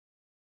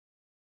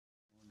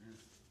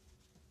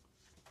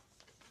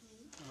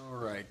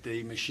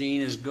the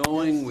machine is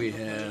going. We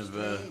have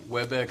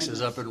WebEx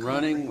is up and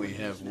running. We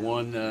have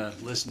one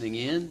listening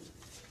in.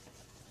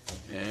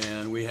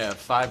 And we have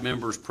 5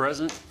 members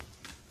present.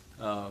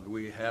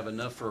 We have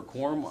enough for a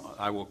quorum.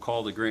 I will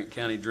call the Grant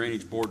County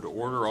Drainage Board to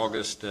order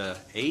August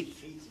 8th,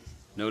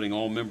 noting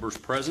all members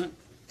present.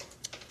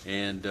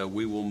 And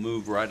we will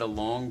move right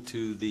along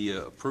to the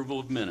approval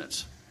of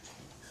minutes,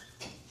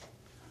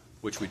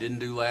 which we didn't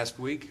do last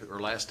week or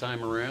last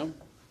time around.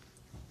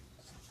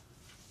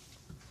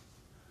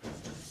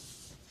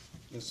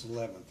 It's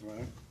 11th,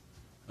 right?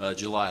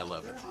 July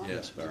 11th,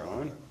 yes. They're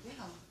on? Yeah,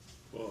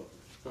 Well,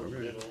 supposed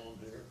to get on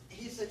here.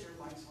 he said your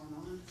mics weren't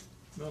on.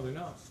 No, they're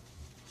not.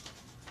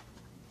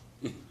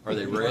 Are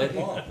they red?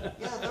 Yeah,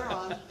 they're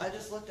on. I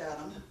just looked at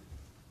them.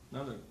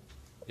 No, they're,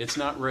 It's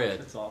not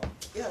red. it's off.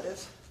 Yeah, it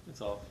is.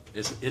 It's off.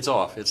 It's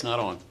off. It's not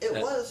on. It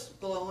was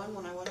blowing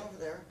when I went over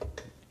there.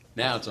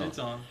 Now it's on. It's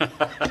on.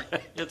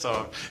 It's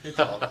off. It's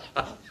off.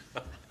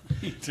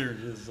 He turned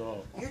his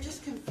off. You're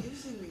just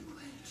confusing me, quit.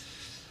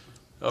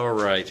 All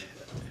right.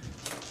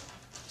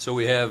 So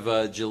we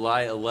have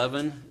July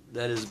 11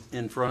 that is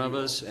in front of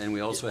us, and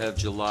we also have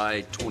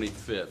July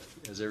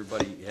 25th. Has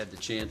everybody had the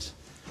chance?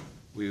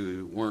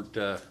 We weren't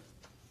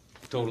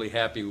totally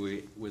happy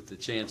with the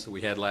chance that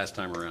we had last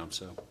time around,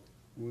 so.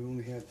 We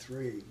only had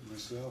 3,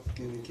 myself,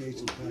 Kenny Cates,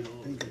 and Pat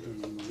Pinkerton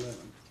on the 11th.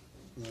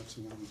 That's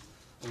the only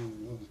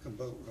one that can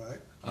vote, right?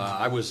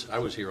 I was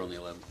here on the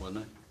 11th, wasn't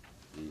I?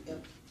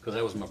 Yep. Because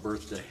that was my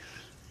birthday.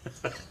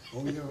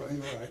 Oh, you're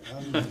right.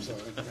 I'm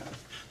sorry. Yeah.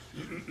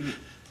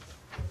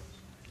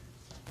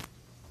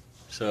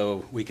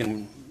 So we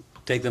can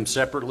take them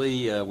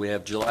separately. We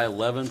have July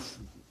 11th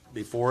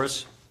before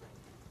us.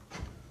 I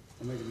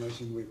make a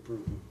motion we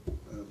approve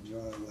of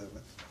July 11th.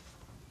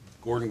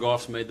 Gordon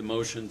Goff's made the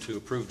motion to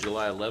approve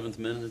July 11th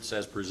minutes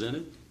as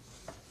presented.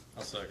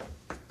 I'll second.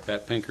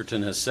 Pat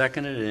Pinkerton has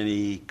seconded.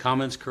 Any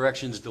comments,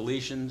 corrections,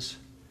 deletions?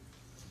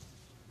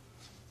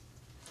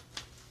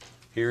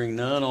 Hearing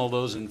none, all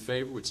those in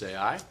favor would say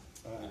aye.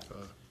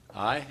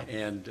 Aye,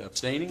 and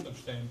abstaining?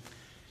 Abstain.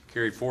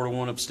 Carried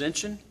 4-1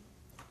 abstention.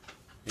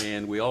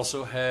 And we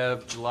also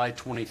have July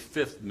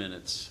 25th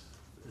minutes.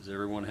 Has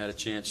everyone had a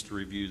chance to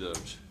review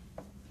those?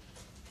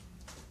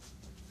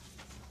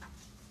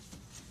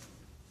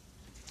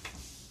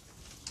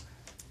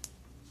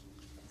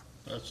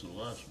 That's the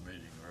last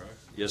meeting, right?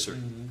 Yes, sir.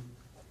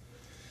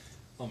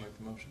 I'll make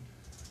the motion.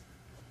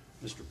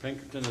 Mr.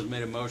 Pinkerton has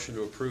made a motion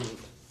to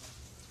approve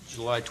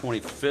July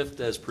 25th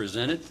as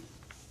presented.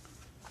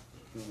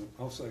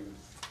 I'll second.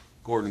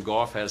 Gordon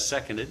Goff has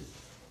seconded.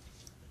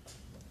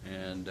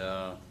 And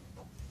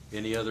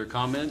any other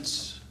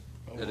comments,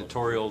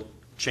 editorial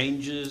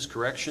changes,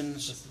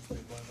 corrections?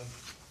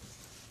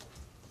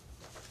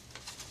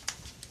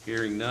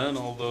 Hearing none,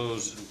 all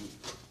those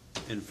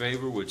in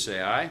favor would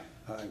say aye.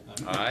 Aye.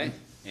 Aye.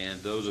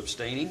 And those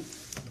abstaining?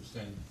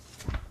 Abstain.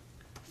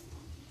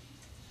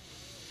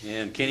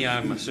 And Kenny,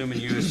 I'm assuming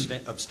you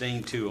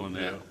abstained too on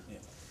that? Yeah.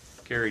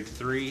 Carried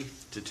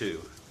 3-2.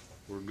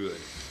 We're good.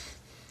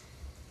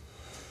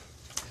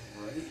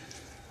 All right.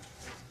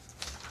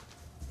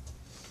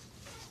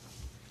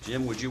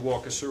 Jim, would you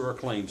walk us through our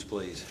claims,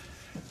 please?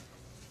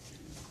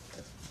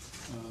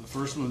 The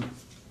first one,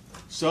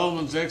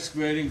 Sullivan's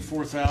Excavating,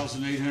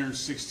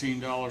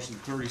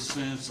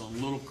 $4,816.30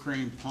 on Little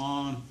Cream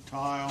Pond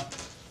tile.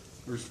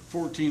 There's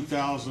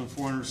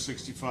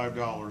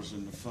 $14,465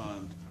 in the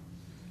fund.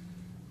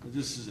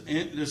 This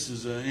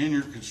is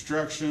in-your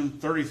construction,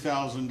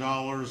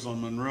 $30,000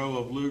 on Monroe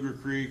of Luger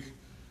Creek,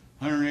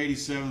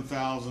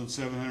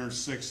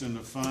 $187,706 in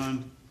the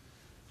fund.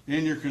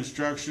 In your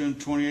construction,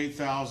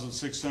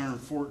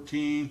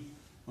 $28,614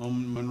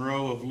 on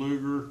Monroe of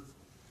Luger,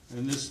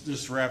 and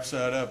this wraps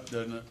that up,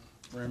 doesn't it,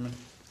 Raymond?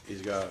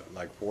 He's got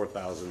like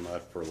 4,000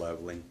 left for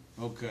leveling.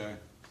 Okay.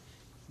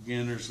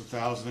 Again, there's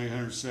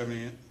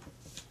 $1,870 in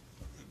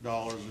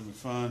the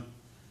fund,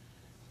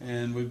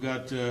 and we've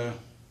got the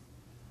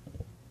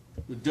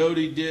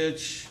Doty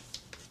Ditch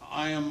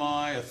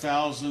IMI,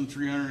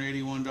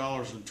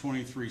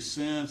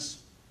 $1,381.23.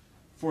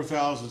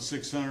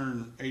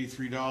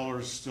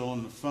 $4,683 still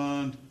in the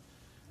fund,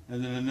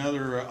 and then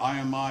another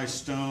IMI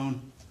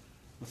stone,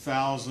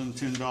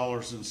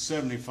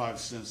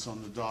 $1,010.75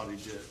 on the Doty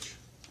Ditch.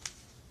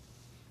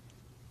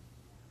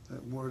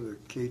 Where the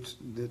Cates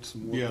did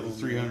some work. Yeah, the on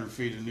 300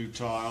 feet of new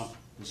tile.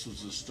 This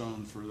was the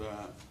stone for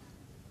that.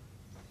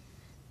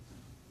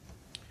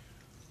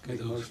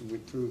 Make a motion we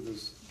approve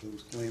those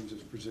claims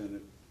as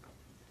presented.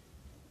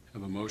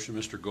 Have a motion,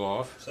 Mr.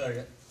 Goff.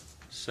 Second.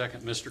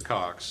 Second, Mr.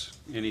 Cox.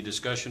 Any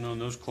discussion on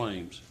those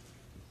claims?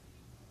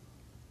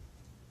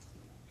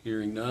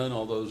 Hearing none,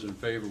 all those in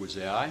favor would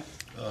say aye.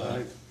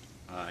 Aye.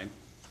 Aye.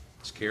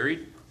 It's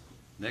carried.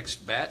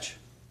 Next batch.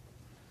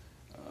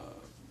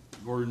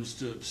 Gordon's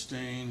to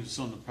abstain. It's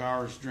on the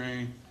Powers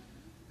drain.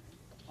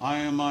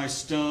 IMI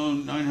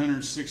stone,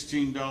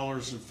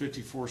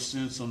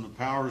 $916.54 on the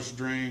Powers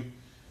drain.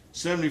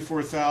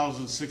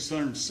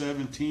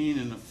 $74,617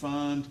 in the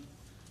fund.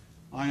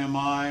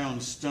 IMI on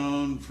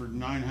stone for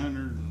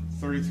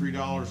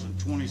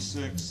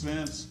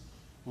 $933.26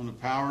 on the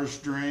Powers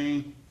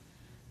drain.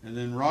 And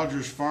then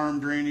Rogers Farm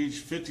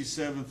drainage,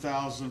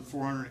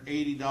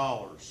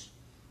 $57,480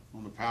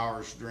 on the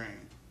Powers drain,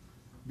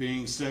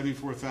 being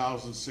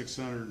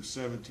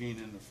 $74,617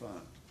 in the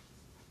fund.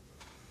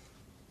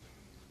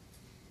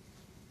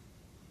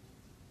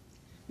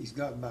 He's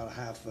got about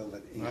half of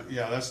it in.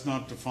 Yeah, that's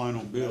not the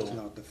final bill. That's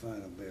not the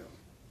final bill.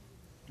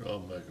 I'll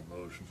make a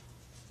motion.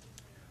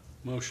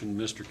 Motion,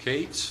 Mr.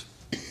 Cates.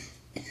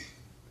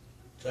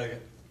 Second.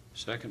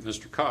 Second,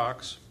 Mr.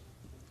 Cox.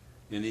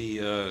 Any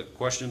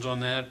questions on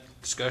that?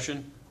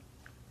 Discussion?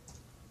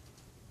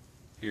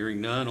 Hearing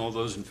none, all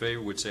those in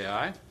favor would say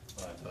aye.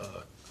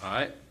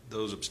 Aye.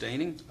 Those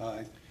abstaining?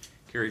 Aye.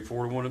 Carried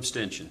 4-1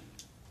 abstention.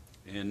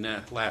 And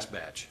last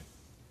batch.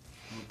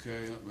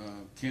 Okay,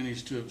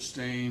 Kenny's to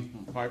abstain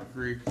on Pipe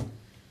Creek.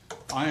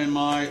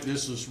 IMI,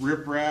 this is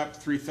riprap,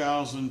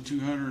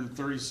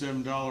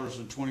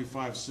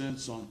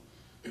 $3,237.25 on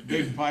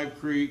Big Pipe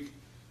Creek,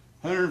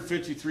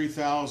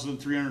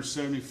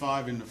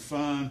 $153,375 in the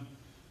fund.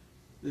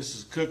 This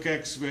is Cook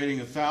Excavating,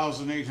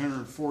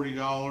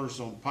 $1,840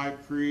 on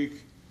Pipe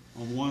Creek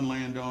on one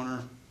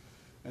landowner.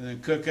 And then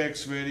Cook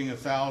Excavating,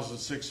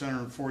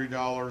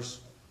 $1,640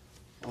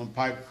 on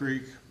Pipe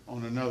Creek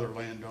on another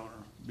landowner,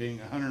 being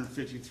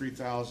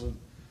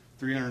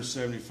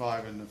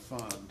 $153,375 in the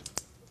fund.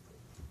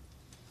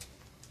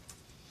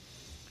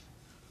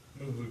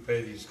 Move we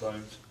pay these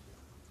claims.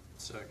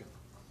 Second.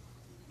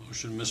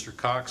 Motion, Mr.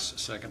 Cox,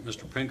 second,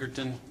 Mr.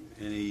 Pinkerton.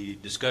 Any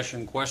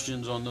discussion,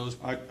 questions on those?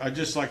 I'd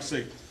just like to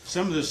say,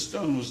 some of this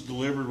stone was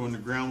delivered when the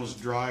ground was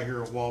dry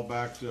here a while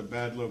back to a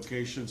bad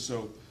location,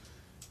 so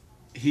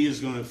he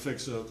is gonna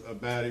fix a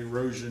bad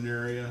erosion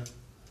area.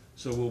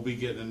 So we'll be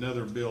getting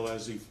another bill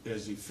as he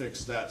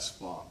fixed that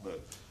spot.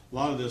 But a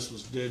lot of this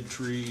was dead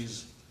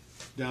trees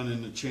down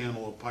in the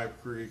channel of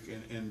Pipe Creek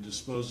and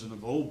disposing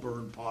of old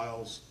burn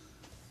piles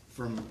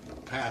from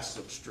past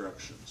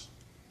obstructions.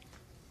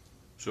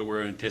 So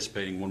we're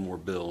anticipating one more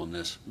bill on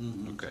this?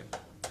 Okay.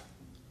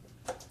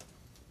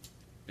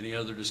 Any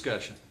other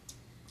discussion?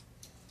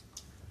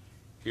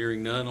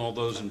 Hearing none, all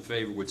those in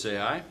favor would say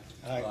aye.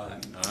 Aye.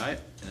 Aye,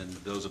 and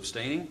those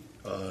abstaining?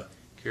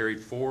 Carried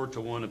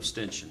 4-1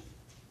 abstention.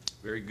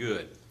 Very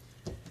good.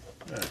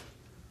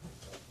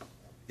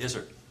 Yes,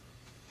 sir.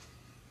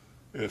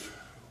 If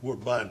we're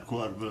buying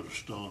quite a bit of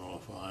stone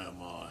off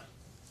IMI,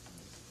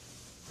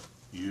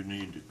 you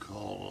need to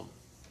call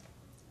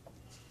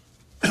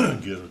them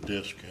and get a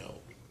discount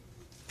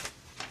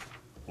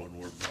when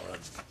we're buying.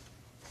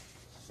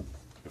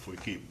 If we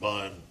keep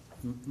buying,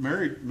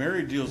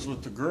 Mary deals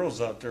with the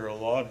girls out there a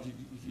lot.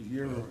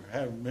 You ever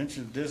have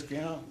mentioned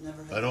discount?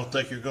 Never I had, don't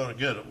think you're gonna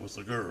get it with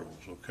the girls,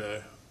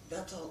 okay?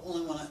 that's the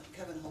only one,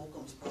 Kevin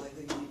Holcomb's probably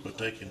who you need to But talk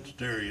they to. can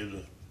steer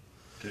you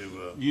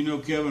to You know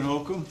Kevin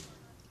Holcomb?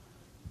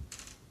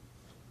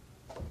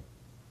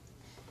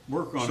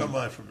 Work on it.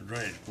 somebody from the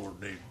drainage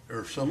board need,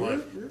 or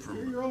somebody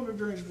from, You're on the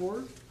drainage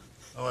board.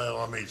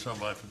 well, I mean,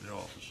 somebody from the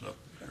office up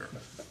there.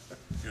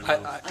 You I-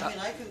 know, I- I mean,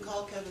 I can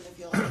call Kevin if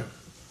you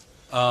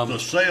like. the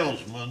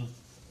salesman,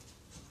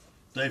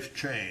 they've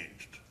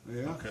changed,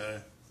 Yeah.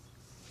 okay?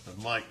 And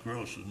Mike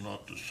Gross is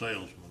not the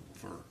salesman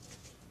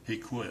he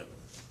quit.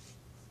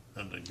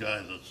 And the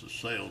guy that's the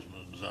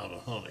salesman is out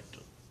of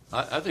Huntington.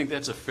 I think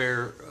that's a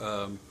fair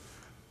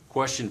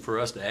question for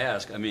us to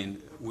ask. I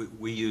mean,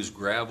 we use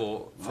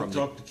gravel I've from the,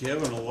 talked to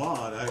Kevin a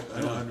lot. I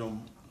don't have no,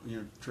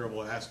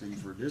 trouble asking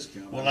for a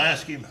discount. Well,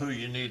 ask him who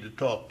you need to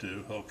talk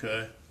to,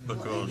 okay?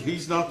 Because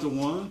He's not the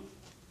one.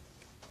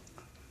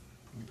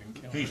 You've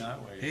been killing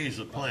that way. he's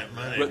the plant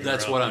manager But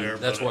that's out what I'm- there,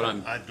 that's but what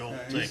I'm I don't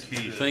think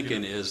he's,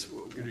 thinking is,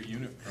 Get a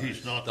unit price.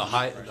 he's not the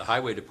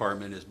highway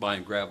department is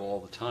buying gravel all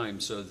the time,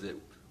 so that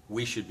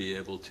we should be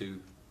able to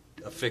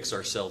affix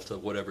ourselves to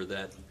whatever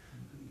that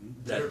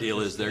deal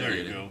is they're There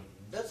you getting. go.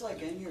 That's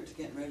like in here, it's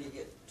getting ready to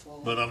get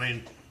 12 But I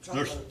mean,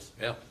 there's, truckloads,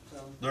 Yeah,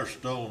 so. their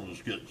stone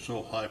is getting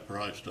so high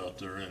priced out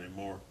there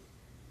anymore.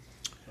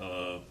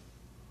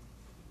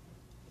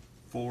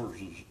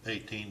 Ford's is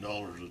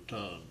 $18 a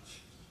ton.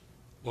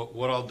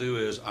 what I'll do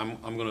is, I'm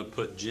gonna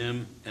put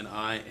Jim and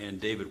I and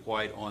David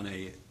White on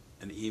an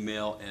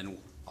email, and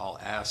I'll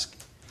ask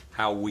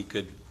how we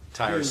could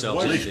tie David ourselves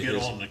White At into least get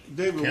his. on the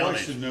David White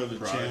county's should know the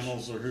price.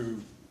 channels or who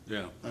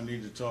Yeah, I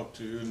need to talk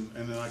to, and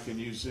then I can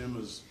use him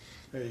as,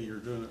 hey, you're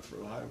doing it for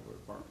the highway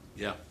department.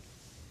 yeah.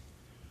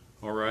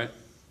 All right.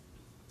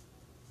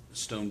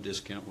 Stone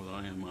discount with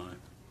IMI.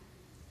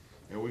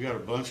 Yeah, we got a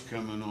bunch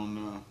coming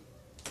on,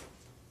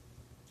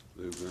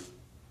 Luger.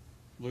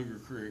 Luger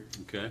Creek,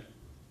 Okay,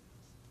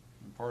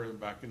 and part of it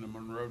back in the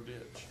Monroe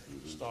ditch,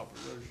 to stop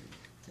erosion.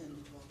 10 to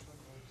 12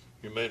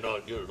 truckloads. You may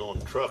not get it on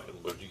the trucking,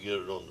 but you get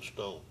it on the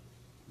stone.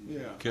 Yeah.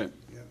 okay.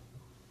 Yep.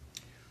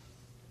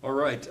 All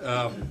right,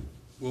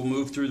 we'll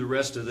move through the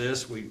rest of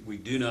this. We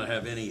do not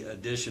have any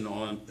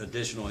additional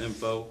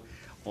info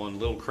on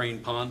Little Crane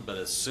Pond, but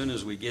as soon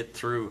as we get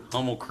through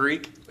Hummel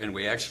Creek and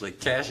we actually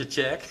cash a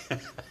check,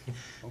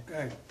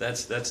 Okay,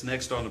 that's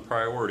next on the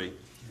priority.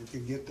 we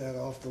can get that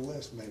off the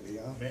list maybe,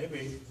 huh?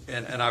 Maybe.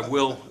 And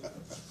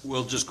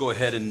we'll just go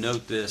ahead and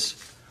note this.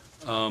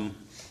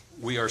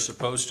 we are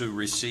supposed to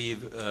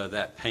receive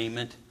that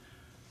payment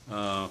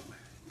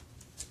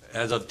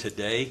as of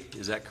today,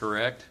 is that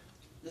correct?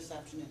 This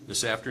afternoon.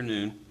 This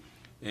afternoon,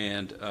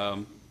 and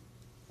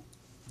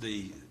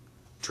the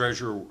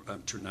treasurer,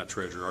 not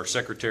treasurer, our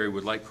secretary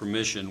would like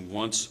permission,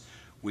 once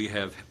we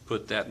have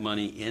put that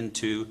money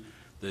into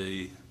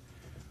the,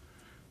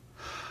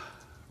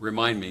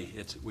 remind me,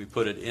 we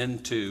put it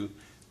into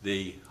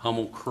the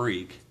Hummel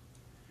Creek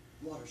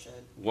watershed,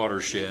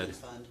 Maintenance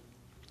Fund,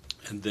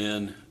 and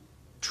then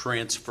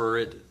transfer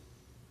it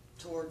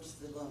towards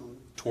the loan.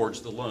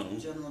 towards the loan.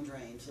 General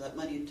drain, so that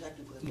money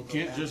technically will You go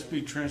can't back just in.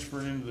 be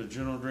transferred into the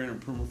general drain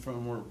improvement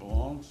fund where it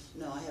belongs?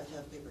 No, I have to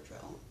have paper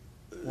trail.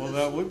 Well,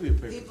 that would be a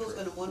paper People's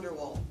trail. gonna wonder,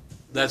 well,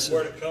 That's,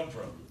 Where'd it come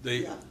from?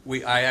 Yeah.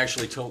 I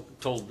actually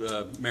told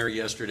Mary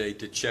yesterday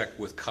to check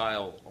with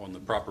Kyle on the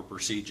proper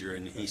procedure,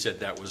 and he said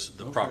that was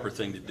the proper Okay.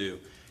 thing to do,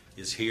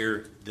 is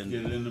here, Get it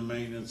then, into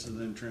maintenance and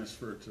then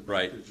transfer it to the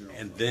right, general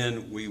and fund.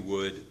 then we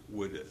would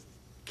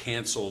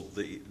cancel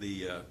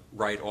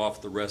write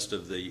off the rest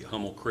of the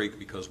Hummel Creek,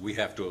 because we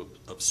have to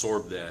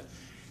absorb that,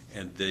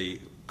 and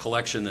the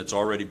collection that's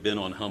already been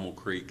on Hummel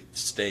Creek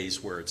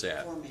stays where it's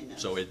at, For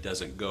maintenance. so it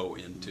doesn't go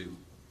into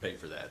pay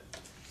for that.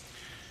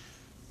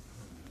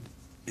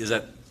 Is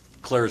that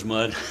clear as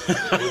mud? We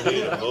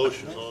need a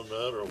motion on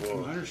that, or I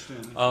what?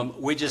 understand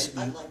that. We just,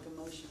 I'd like a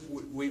motion.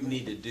 we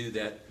need to do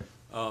that.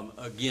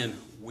 Again,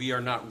 we are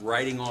not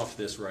writing off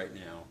this right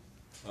now.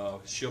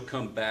 She'll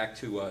come back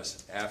to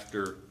us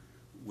after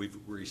we've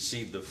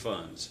received the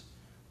funds.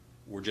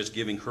 We're just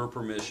giving her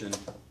permission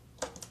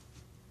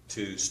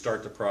to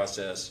start the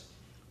process,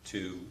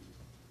 to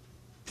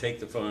take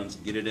the funds,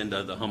 get it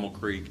into the Hummel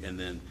Creek, and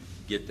then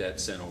get that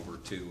sent over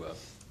to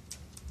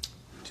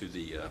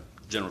the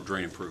general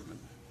drain improvement.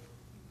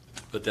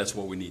 But that's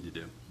what we need to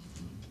do.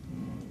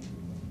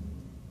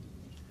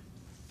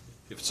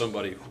 If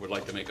somebody would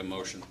like to make a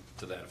motion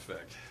to that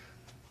effect.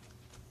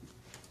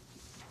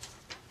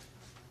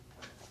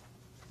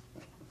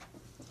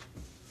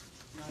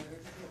 Not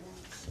everybody at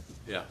once.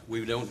 Yeah,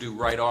 we don't do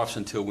write-offs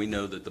until we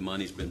know that the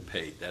money's been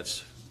paid.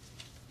 That's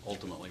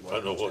ultimately what I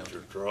it know comes what down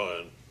you're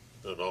trying,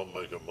 and I'll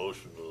make a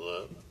motion to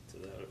that. To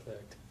that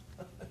effect.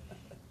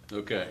 to.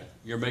 Okay,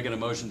 you're making a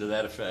motion to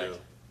that effect. Yeah.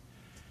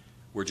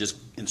 We're just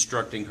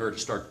instructing her to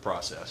start the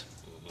process.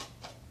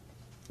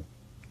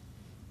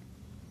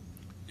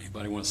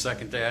 Anybody want to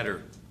second that,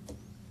 or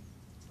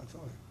I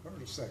thought I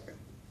heard a second.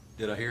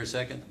 did I hear a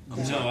second?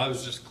 No, I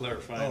was just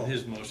clarifying Oh.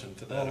 his motion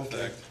to that Oh, okay.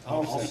 effect.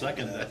 I'll I'll second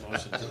second that. that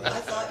motion to I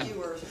that. thought you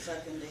were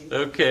seconding.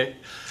 Okay.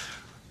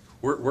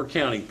 We're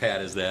counting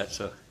Pat as that,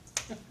 so.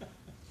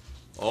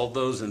 All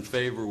those in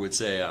favor would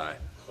say aye.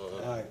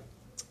 Aye.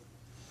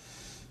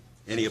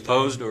 Any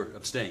opposed or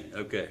abstain?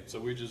 Okay. So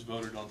we just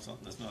voted on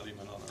something that's not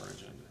even on our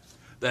agenda.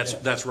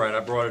 That's right, I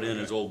brought it in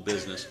as old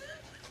business.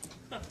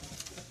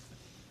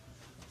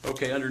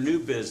 Okay, under new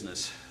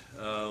business,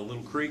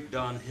 Little Creek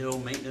Don Hill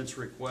maintenance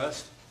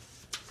request.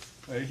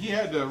 He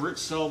had Rick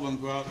Sullivan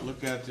go out and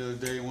look at it the other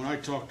day. When I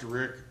talked to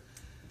Rick,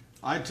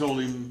 I told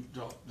him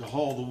to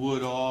haul the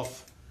wood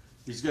off.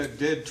 He's got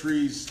dead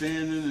trees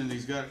standing, and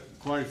he's got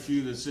quite a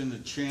few that's in the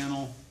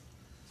channel.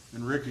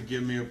 And Rick had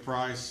given me a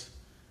price.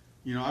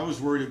 You know, I was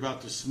worried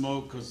about the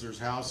smoke because there's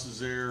houses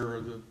there,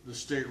 or the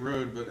state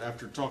road, but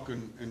after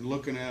talking and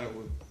looking at it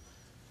with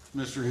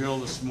Mr. Hill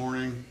this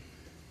morning,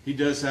 he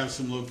does have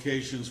some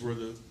locations where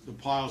the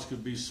piles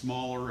could be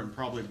smaller and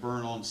probably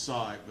burn on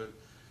site, but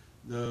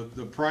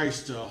the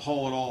price to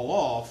haul it all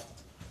off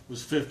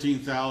was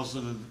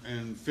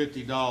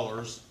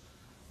 $15,050.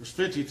 There's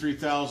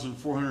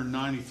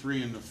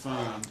 $53,493 in the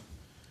fund,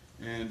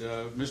 and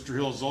Mr.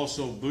 Hill has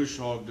also bush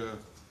hogged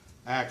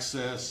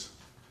access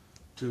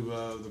to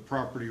the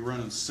property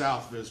running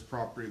south of his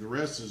property. The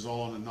rest is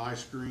all on a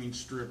nice green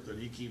strip that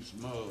he keeps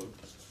mowed.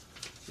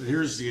 But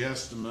here's the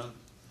estimate.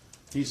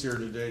 He's here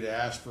today to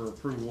ask for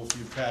approval if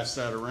you pass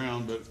that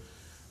around, but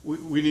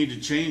we need to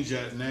change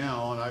that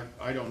now, and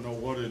I don't know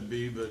what it'd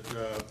be, but,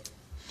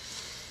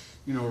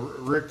 you know,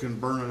 Rick can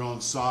burn it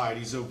on site.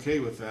 He's okay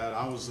with that.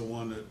 I was the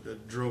one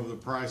that drove the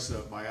price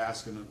up by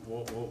asking it,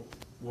 what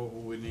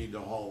would we need to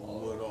haul the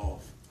wood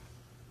off?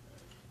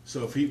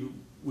 So if we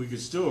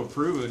could still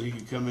approve it, he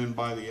could come in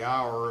by the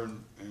hour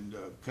and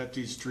cut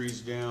these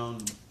trees down,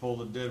 pull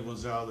the dead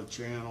ones out of the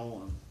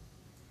channel,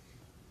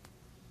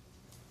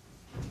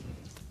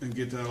 and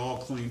get that all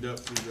cleaned up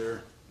through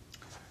there.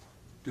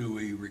 Do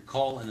we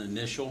recall an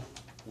initial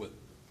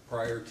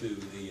prior to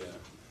the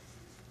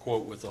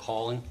quote with the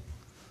hauling?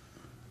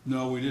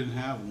 No, we didn't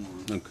have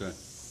one. Okay.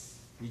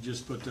 He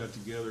just put that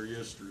together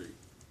yesterday.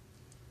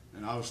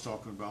 And I was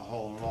talking about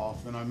hauling it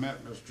off. And I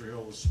met Mr.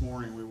 Hill this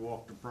morning. We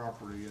walked the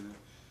property, and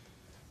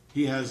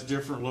he has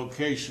different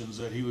locations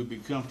that he would be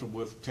comfortable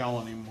with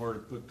telling him where to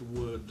put the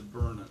wood to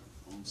burn it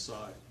on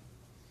site.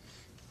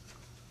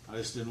 I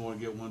just didn't want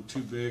to get one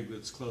too big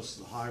that's close to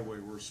the highway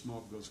where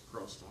smoke goes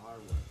across the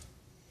highway.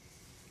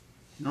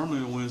 Normally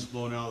the wind's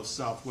blowing out of the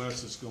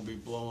southwest, it's gonna be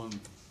blowing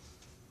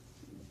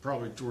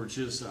probably towards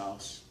his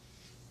house.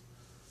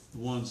 The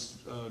ones,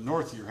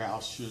 north of your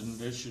house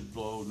shouldn't, it should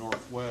blow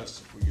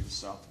northwest if we get a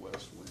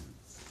southwest wind.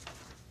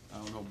 I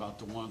don't know about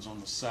the ones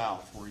on the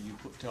south where you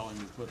tell him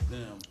to put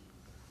them.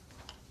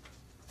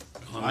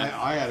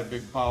 I had a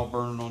big pile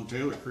burning on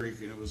Taylor Creek,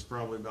 and it was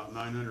probably about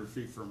 900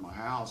 feet from my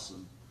house,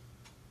 and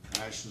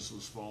ashes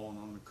was falling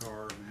on the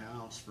car and the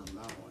house from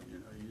that one, you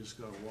know, you just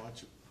gotta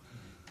watch it.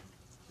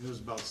 It was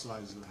about the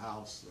size of the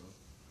house,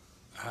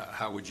 though.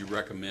 How would you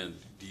recommend?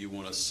 Do you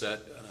want to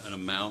set an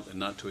amount and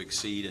not to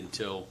exceed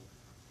until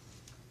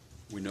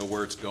we know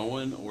where it's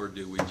going, or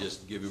do we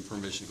just give him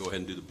permission to go ahead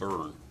and do the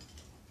burn?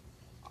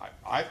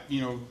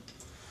 You know,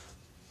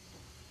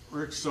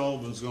 Rick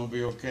Sullivan's gonna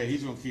be okay,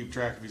 he's gonna keep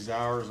track of his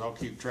hours, I'll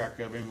keep track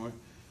of him.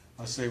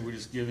 I say we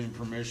just give him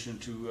permission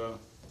to,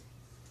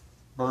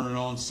 burn it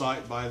on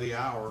site by the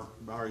hour,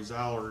 by his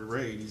hourly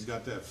rate, he's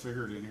got that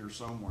figured in here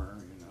somewhere,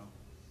 you know.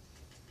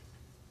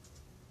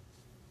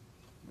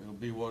 It'll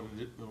be what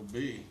it'll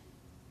be.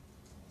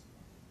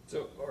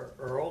 So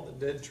are all the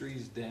dead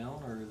trees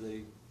down, or are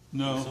they?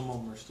 No. Some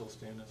of them are still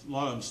standing. A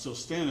lot of them's still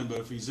standing, but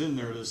if he's in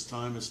there this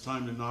time, it's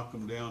time to knock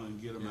them down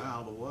and get them Yeah. out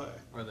of the way.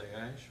 Are they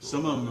ash? or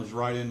Some of them are is they-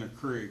 right in the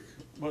creek.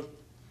 What,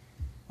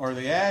 are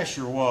they ash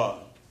or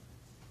what?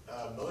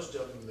 Most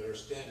of them that are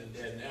standing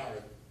dead now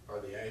are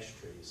the ash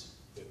trees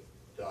that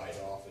died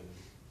off and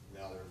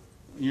now they're,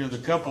 You know, the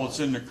couple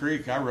that's in the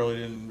creek, I really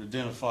didn't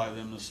identify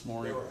them this they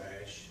morning. were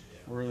ash,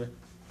 yeah. Were they?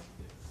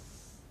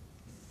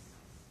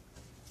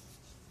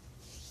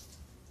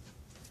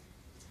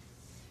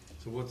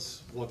 So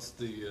what's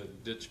the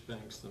ditch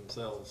banks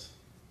themselves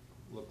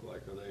look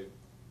like? Are they?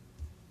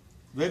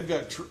 They've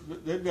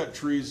got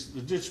trees,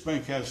 the ditch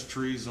bank has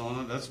trees on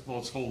it, that's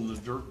what's holding the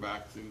dirt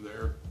back through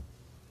there.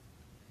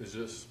 Is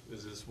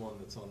this one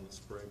that's on the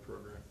spray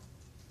program?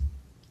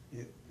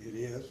 It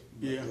is.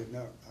 but Yeah.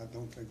 I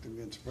don't think they've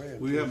been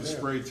sprayed. We through haven't there.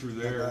 sprayed through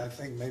But there. I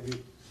think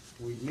maybe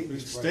we need to The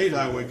spray. state through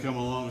highway there. come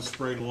along and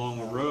sprayed along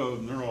the road,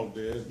 and they're all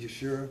dead. You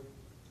sure?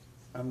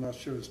 I'm not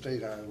sure the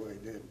state highway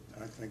did.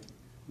 I think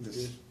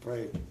this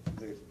spray,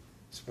 they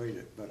sprayed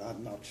it, but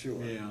I'm not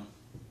sure. Yeah.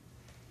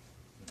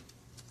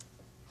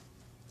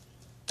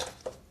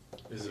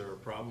 Is there a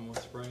problem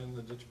with spraying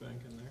the ditch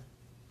bank in there?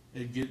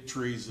 It'd get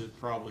trees that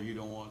probably you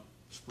don't want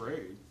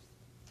sprayed.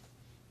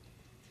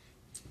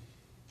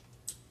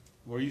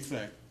 What do you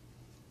think?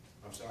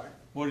 I'm sorry?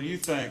 What do you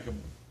think?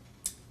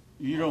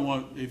 You don't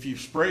want, if you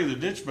spray the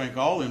ditch bank,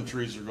 all them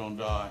trees are gonna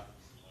die.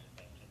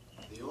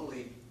 The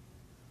only,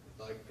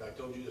 like I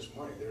told you this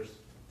morning, there's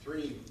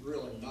 3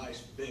 really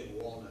nice big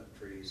walnut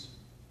trees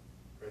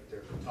right there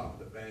at the top of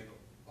the bank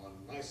on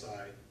my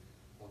side.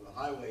 On the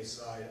highway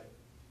side,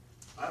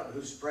 I don't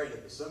know who sprayed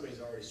it, but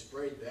somebody's already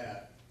sprayed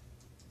that.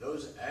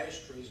 Those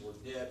ash trees were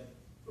dead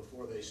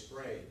before they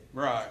sprayed,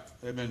 Right,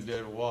 they've been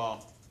dead a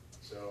while.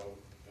 so,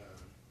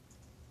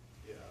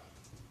 yeah.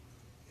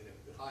 And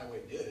if the highway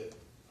did it,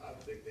 I would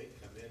think they'd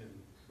come in and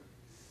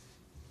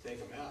take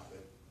them out,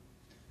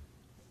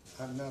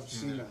 but I've not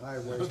seen a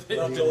highway. They'll spray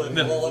do it in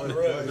all one on the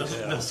road. place.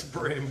 They'll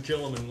spray them,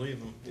 kill them, and leave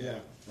them. Yeah.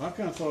 I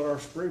kinda thought our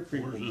spray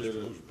people Where's did this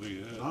it. supposed to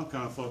be at? I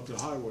kinda thought the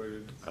highway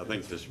did. I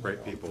think the spray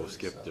people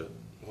skipped it.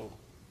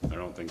 I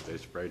don't think they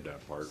sprayed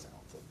that part.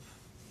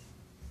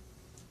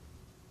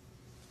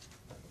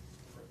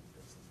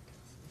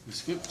 They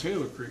skipped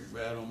Taylor Creek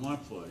bad on my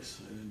place.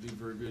 They didn't do a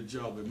very good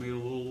job. They made a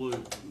little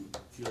loop and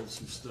killed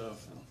some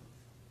stuff.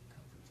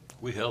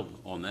 We held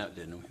on that,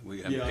 didn't we?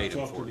 We haven't Yeah, I paid him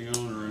talked to for it. the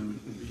owner and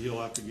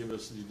he'll have to give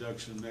us a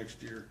deduction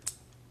next year.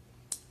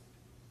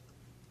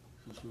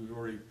 Since we've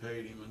already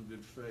paid him in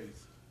good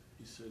faith.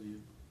 He said he'd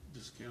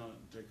discount it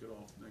and take it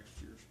off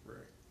next year's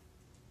spray.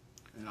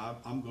 And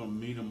I'm gonna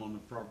meet him on the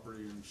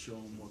property and show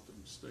him what the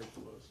mistake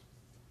was.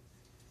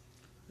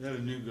 They had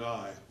a new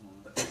guy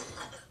on it,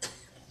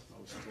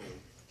 I was told.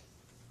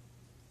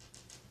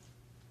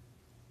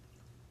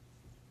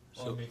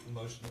 I'll make the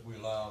motion that we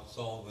allow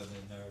Sullivan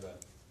in there to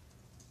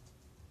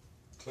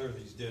clear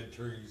these dead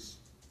trees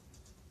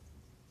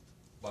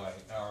by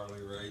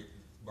hourly rate,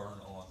 burn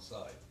on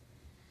site.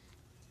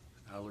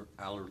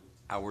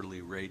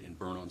 Hourly rate and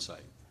burn on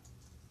site.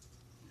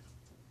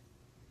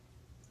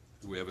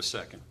 Do we have a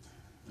second?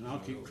 And I'll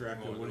keep track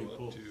of what he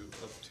pulled.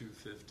 Up to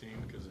 15,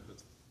 because if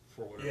it's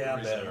for Yeah,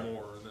 whatever better. reason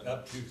more, then.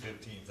 Up to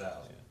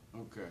 15,000.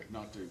 Okay,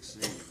 not to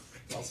exceed.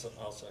 I'll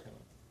second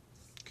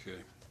it. Okay.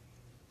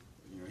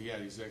 You know, he had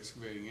his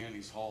excavating and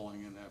he's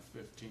hauling in that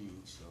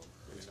 15, so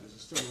it's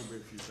still gonna be a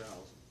few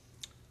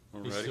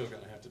thousand. He's Alrighty. still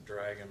gonna have to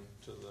drag them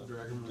to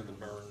Drag 'em the in.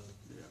 burn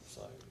Yeah.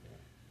 site,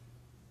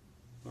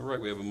 yeah. All right,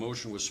 we have a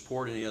motion with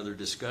support. Any other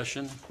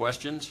discussion,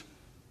 questions?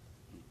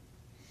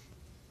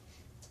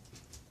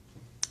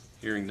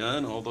 Hearing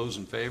none, all those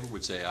in favor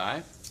would say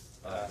aye.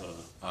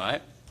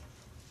 Aye.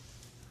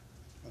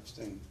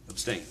 Abstain.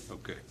 Abstain,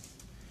 okay.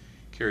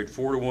 Carried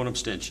 4-1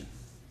 abstention.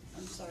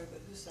 I'm sorry,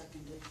 but who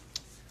seconded?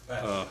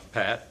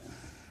 Pat?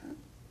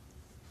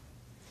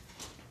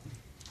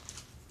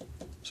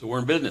 So we're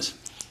in business.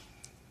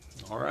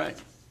 All right.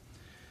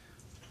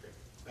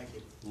 thank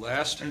you.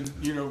 Last, And,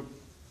 you know,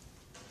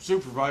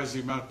 supervise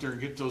him out there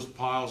and get those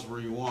piles where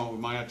you want. We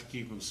might have to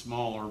keep them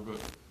smaller, but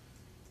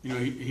You know,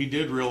 he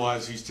did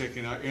realize he's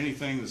taking out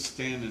anything that's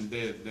standing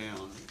dead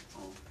down.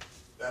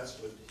 That's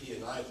what he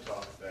and I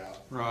talked about.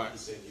 Right. He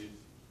said you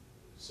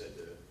said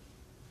to,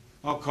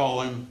 I'll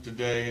call him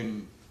today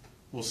and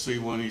we'll see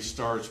when he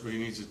starts, but he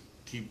needs to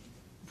keep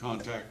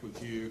contact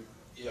with you.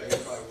 yeah, he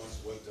probably wants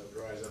to wait till it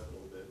dries up a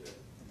little bit. You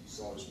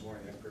saw this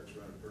morning, that creek's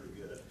running pretty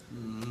good.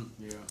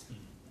 Yeah.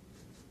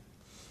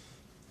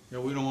 Yeah,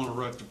 we don't wanna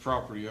rut the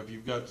property up.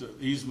 You've got the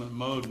easement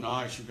mowed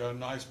nice, you've got a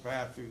nice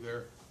path through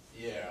there.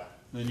 Yeah.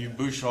 Then you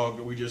bush hogged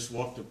it, we just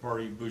walked the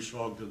part, you bush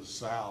hogged to the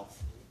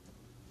south.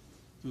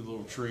 Through the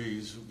little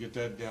trees, we'll get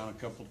that down a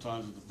couple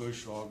times with the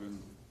bush hog, and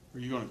are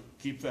you gonna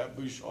keep that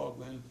bush hog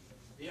then?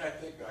 Yeah, I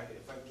think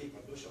if I can keep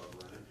my bush hog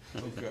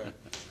running, Okay, I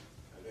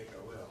think I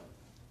will.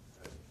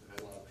 I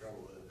had a lot of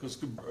trouble with it. cause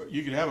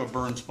you could have a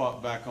burn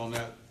spot back on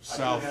that I do have a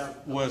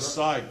southwest burn-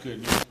 side,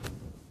 couldn't you?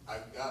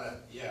 I've got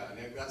and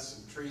I've got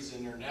some trees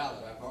in there now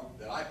that I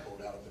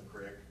pulled out of the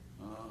creek.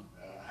 I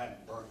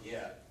haven't burnt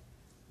yet,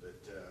 but,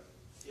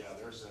 yeah,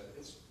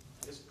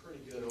 it's a pretty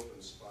good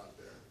open spot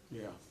there,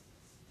 Yeah, and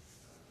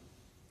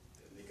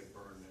they could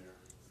burn there.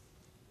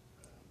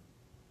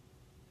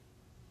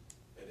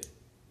 And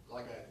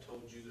like I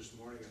told you this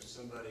morning, if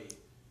somebody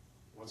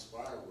wants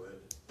firewood,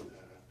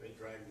 they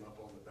drag them up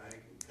on the bank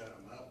and cut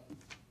them up.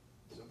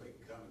 Somebody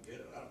can come and get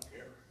it, I don't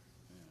care.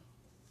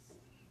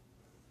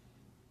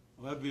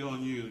 well, that'd be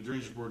on you, the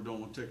drainage board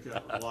don't wanna take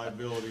that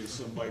liability if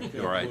somebody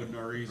cut Right, wood in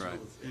our easement right.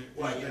 with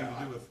Well, anything yeah,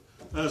 to do with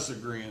us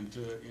agreeing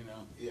to it, you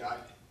know? Yeah,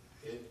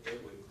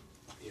 it would,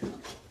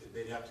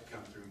 they'd have to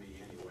come through me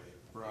anyway.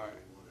 if Right.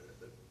 they wanted it,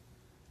 but,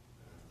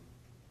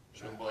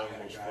 Somebody I had a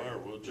wants guy,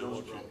 firewood, they Joe's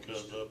want you brother to cut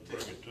used it to up, bring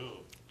take it to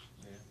them.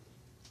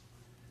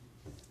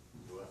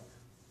 Well,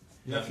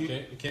 Yeah, if you-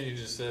 Can't you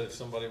just say if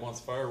somebody wants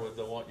firewood,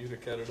 they'll want you to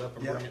cut it up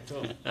and Yeah. bring it to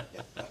them?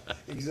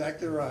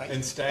 Exactly right.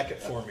 And stack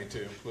it for me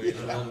too, please.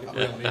 We don't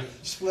need it.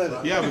 Split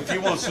it. Yeah, but if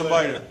you want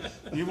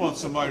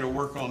somebody to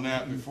work on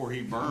that before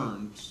he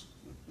burns,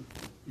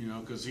 you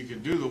know, cause he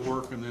could do the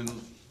work and then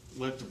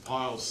let the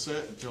pile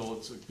sit until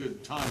it's a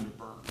good time to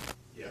burn.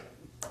 yeah,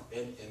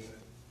 and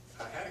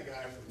I had a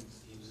guy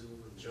he was over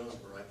in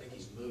Jonesboro, I think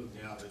he's moved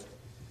now, but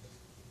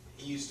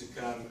he used to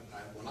come,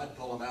 when I'd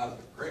pull him out of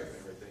the creek and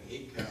everything,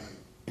 he'd come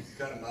and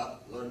cut him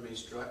up, load him in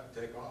his truck, and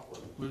take off with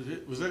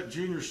him. Was that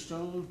Junior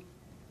Stone?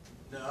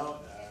 No,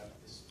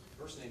 his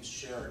first name's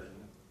Sheridan.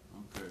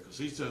 Okay, cause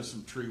he's done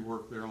some tree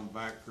work there on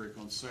Back Creek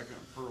on Second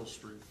and Pearl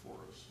Street for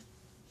us.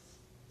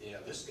 Yeah,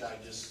 this guy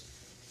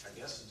I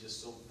guess he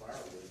just sold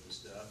firewood and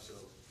stuff, so,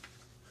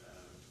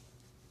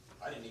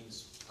 I didn't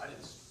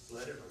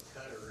split it or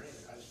cut it or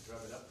anything, I just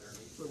drove it up there and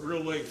he. But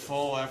real late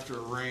fall after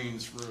it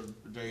rains for a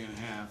day and a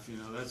half, you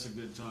know, that's a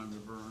good time to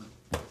burn.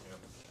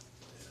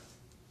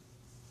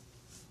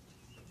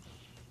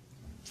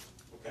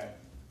 Okay,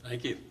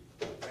 Thank you.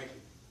 thank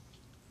you.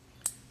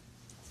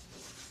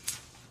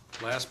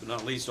 Last but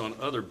not least, on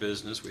other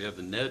business, we have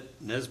the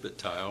Nesbit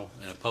tile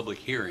and a public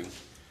hearing.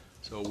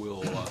 So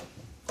we'll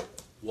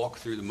walk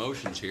through the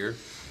motions here.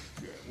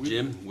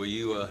 Jim, will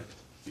you,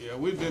 Yeah,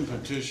 we've been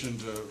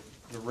petitioned to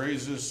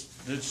raise this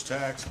ditch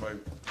tax by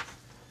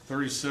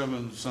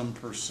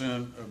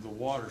 37% of the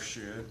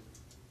watershed.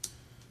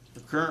 The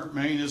current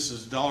maintenance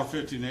is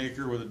 $1.50 an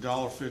acre with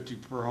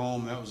 $1.50 per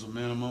home. That was a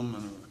minimum,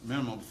 and a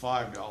minimum of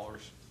 $5.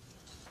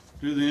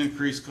 Due to the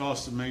increased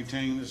cost of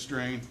maintaining this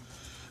drain,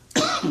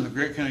 the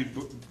Grant County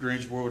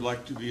Drainage Board would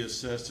like to be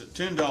assessed at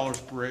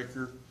 $10 per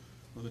acre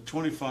with a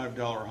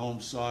 $25 home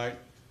site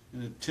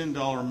and a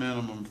 $10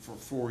 minimum for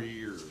 4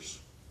 years.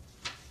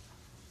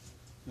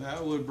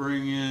 That would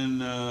bring in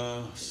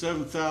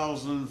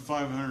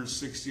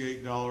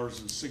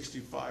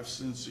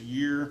 $7,568.65 a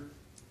year.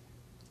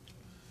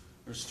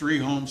 There's 3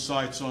 home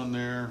sites on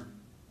there.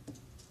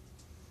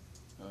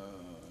 Let's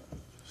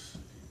see.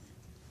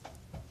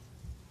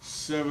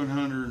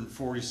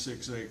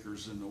 746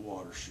 acres in the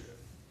watershed.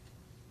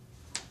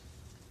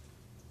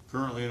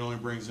 Currently, it only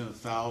brings in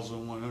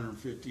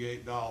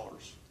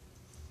 $1,158.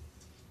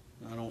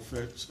 I don't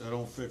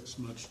fix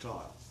much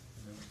tile.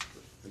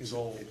 It's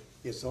old.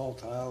 It's all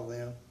tile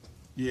then?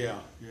 Yeah,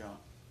 yeah.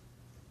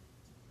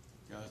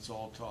 Yeah, it's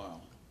all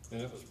tile.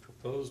 And it was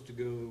proposed to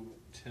go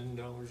 $10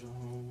 a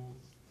home?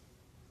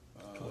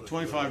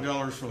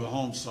 $25 for the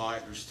home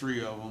site, there's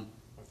 3 of them,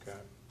 Okay.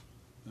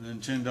 and then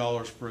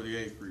 $10 per the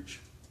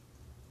acreage.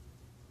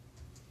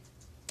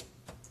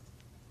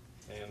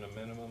 And a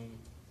minimum?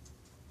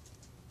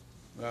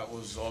 That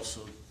was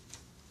also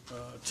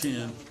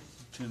 $10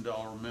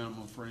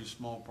 minimum for any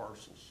small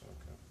parcels.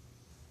 Okay.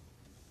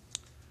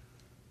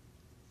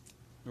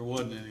 There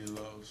wasn't any of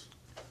those,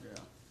 yeah.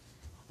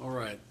 all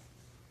right.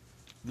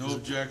 No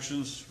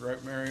objections,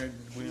 right, Mary?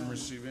 We didn't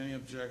receive any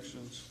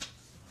objections.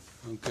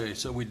 Okay,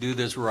 so we do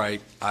this right.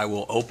 I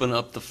will open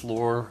up the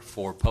floor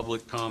for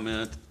public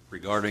comment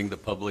regarding the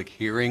public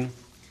hearing.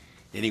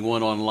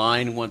 Anyone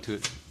online want to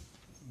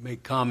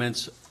make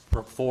comments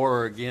for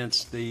or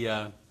against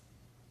the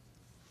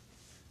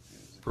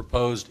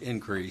proposed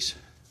increase?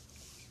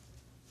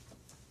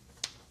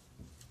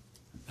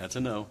 That's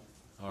a no.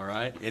 All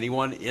right.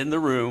 Anyone in the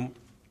room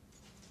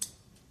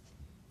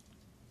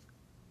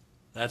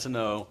That's a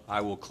no.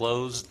 I will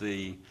close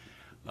the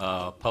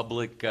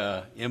public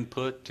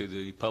input to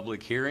the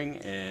public hearing,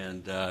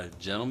 and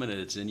gentlemen,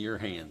 it's in your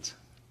hands.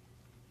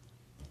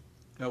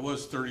 That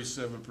was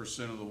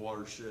 37% of the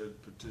watershed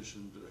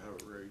petitioned to have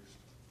it raised.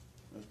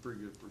 That's a pretty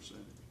good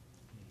percentage.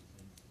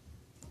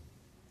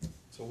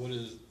 So what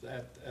is,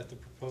 at the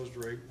proposed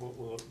rate, what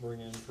will it bring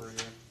in per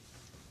year?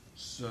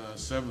 It's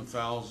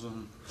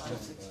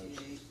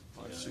 7,568.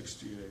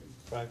 568.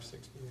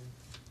 568.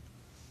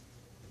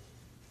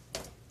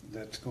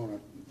 That's gonna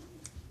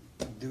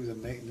do the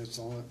maintenance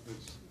on it, but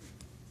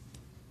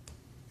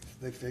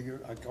they figure,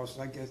 I guess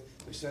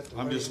they set the.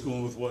 I'm just rate.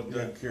 going with what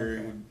Doug Yeah, Carey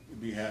okay.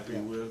 would be happy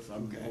Yeah. with.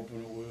 I'm Okay.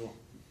 hoping it will.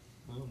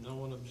 Well, no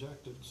one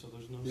objected, so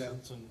there's no Yeah.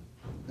 sense in,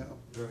 No,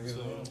 very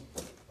so good.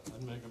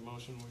 I'd make a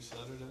motion, we set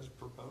it as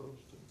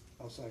proposed.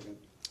 I'll second.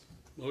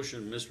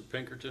 Motion, Mr.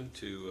 Pinkerton,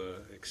 to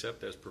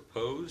accept as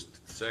proposed.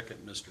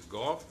 Second, Mr.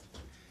 Goff.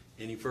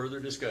 Any further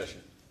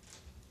discussion?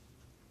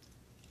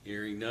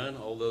 Hearing none,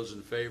 all those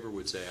in favor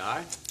would say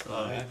aye.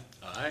 Aye.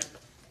 Aye.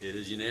 It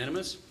is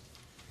unanimous.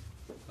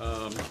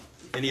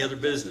 Any other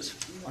business?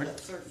 You want that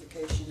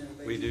certification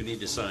everybody. We do need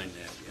to sign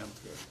that,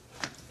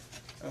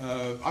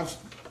 yeah.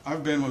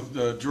 I've been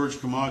with George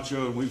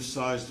Camacho, and we've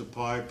sized a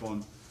pipe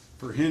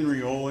for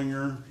Henry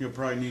Olinger. He'll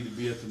probably need to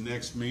be at the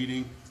next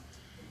meeting.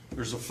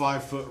 There's a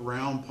 5-foot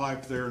round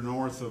pipe there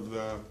north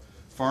of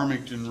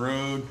Farmington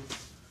Road.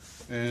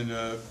 And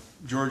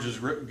George has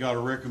got a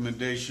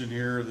recommendation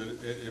here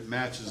that it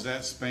matches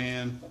that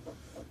span.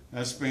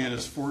 That span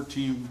is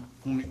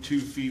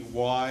 14.2 feet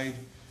wide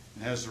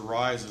and has a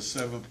rise of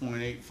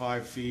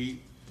 7.85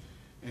 feet.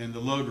 And the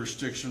load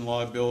restriction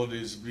liability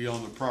is be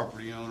on the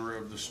property owner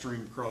of the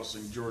stream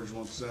crossing. George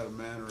wants that a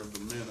matter of the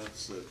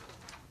minutes, that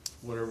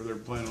whatever they're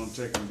planning on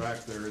taking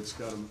back there, it's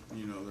got to,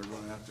 they're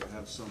going to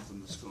have something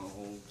that's going to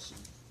hold some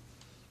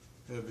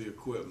heavy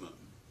equipment.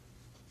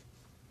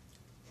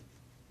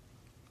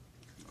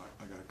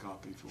 I got a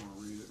copy if you want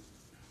to read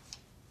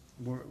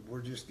it.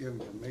 We're just giving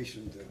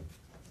permission to,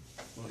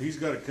 Well, he's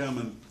got to come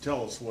and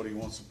tell us what he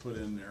wants to put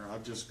in there.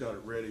 I've just got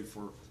it ready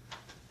for,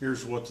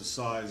 here's what the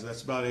size,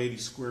 that's about 80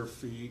 square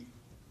feet.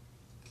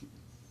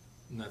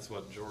 And that's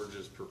what George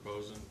is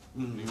proposing,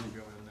 Mhm. need to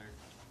go in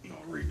there.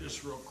 I'll read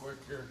this real quick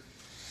here.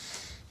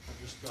 I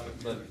just got it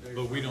the other day.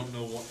 But we don't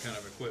know what kind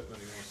of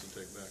equipment he wants to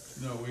take back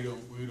there. No, we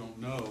don't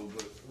know,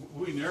 but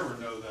we never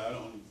know that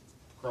on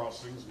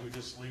crossings. We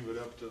just leave it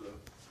up to the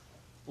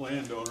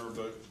landowner,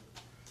 but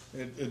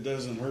it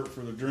doesn't hurt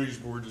for the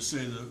drainage board to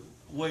say the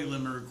weight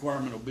limit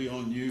requirement will be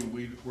on you.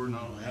 We're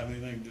not gonna have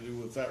anything to do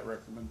with that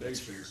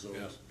recommendation, so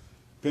yeah. it's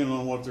depending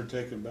on what they're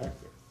taking back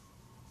there.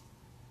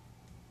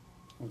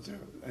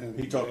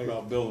 He talked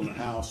about building a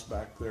house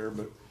back there,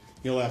 but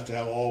he'll have to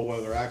have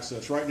all-weather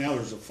access. Right now,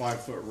 there's a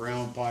 5-foot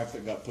round pipe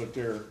that got put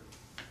there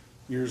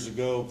years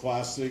ago,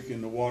 plastic,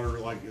 and the water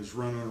is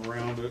running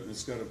around it, and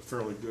it's got a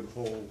fairly good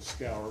hole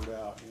scoured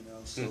out,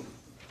 so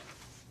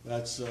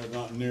that's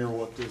not near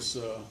what this,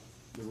 the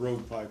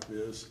road pipe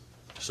is.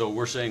 So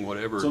we're saying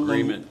whatever It's a little-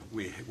 agreement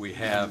we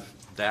have,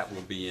 that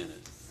will be in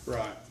it.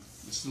 Right.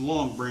 It's the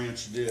Long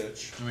Branch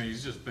ditch. I mean,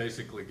 he's just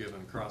basically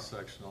given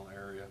cross-sectional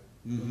area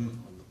Mhm.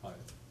 on the pipe.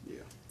 Yeah.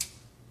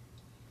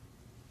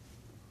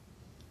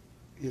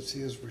 it's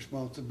his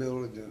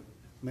responsibility to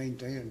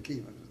maintain and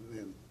keep it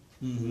then.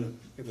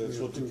 If we That's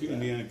what the approve that.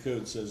 Indiana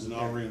code says, and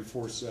I'll Okay.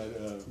 reinforce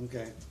that,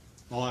 Okay,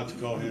 I'll have to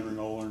call Henry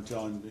Oler and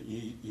tell him that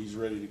he's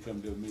ready to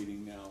come to a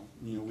meeting now.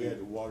 We had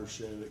the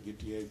watershed that get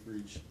the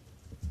acreage.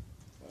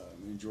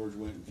 Me and George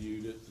went and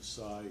viewed it, the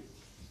site.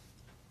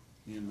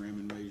 Me and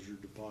Raymond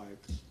measured the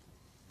pipes.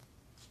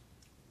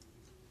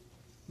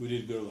 We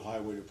did go to the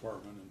highway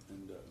department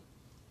and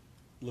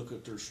look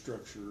at their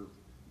structure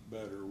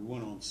better. We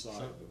went on site,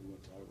 but we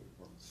went to the highway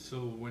department. So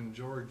when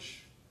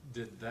George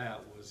did that,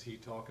 was he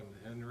talking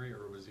to Henry,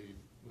 or was he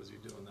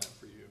doing that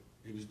for you?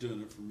 He was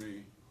doing it for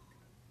me,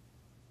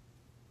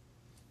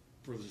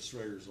 for the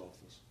surveyor's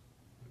office.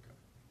 Okay.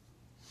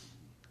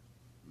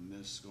 And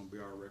this is gonna be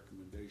our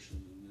recommendation,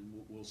 and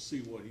then we'll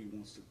see what he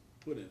wants to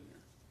put in there.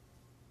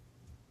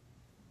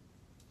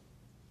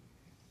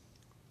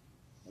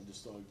 I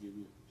just thought I'd give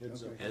you a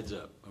heads up. Okay. Heads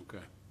up,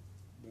 okay.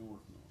 Been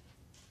working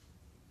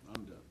on it.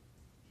 I'm done.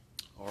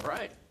 All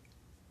right.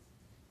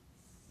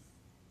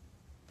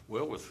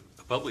 Well, with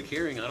a public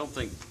hearing, I don't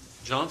think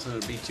Johnson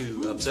would be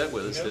too upset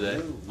with us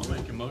today. I'll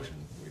make a motion,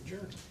 we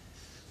adjourn.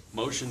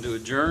 Motion to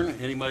adjourn,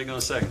 anybody gonna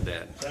second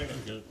that?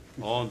 Second.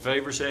 All in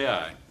favor, say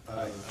aye.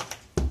 aye.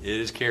 It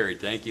is carried,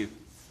 thank you.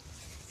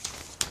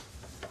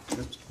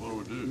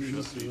 What do we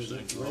do? Shut these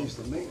things off? Raise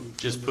the meeting.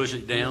 Just push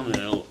it down and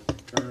it'll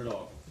turn it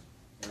off.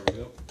 There we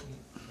go.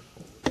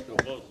 So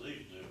both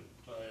these do,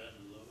 tie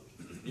into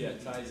those. Yeah,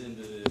 it ties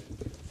into the.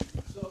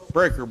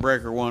 Breaker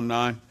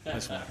 19.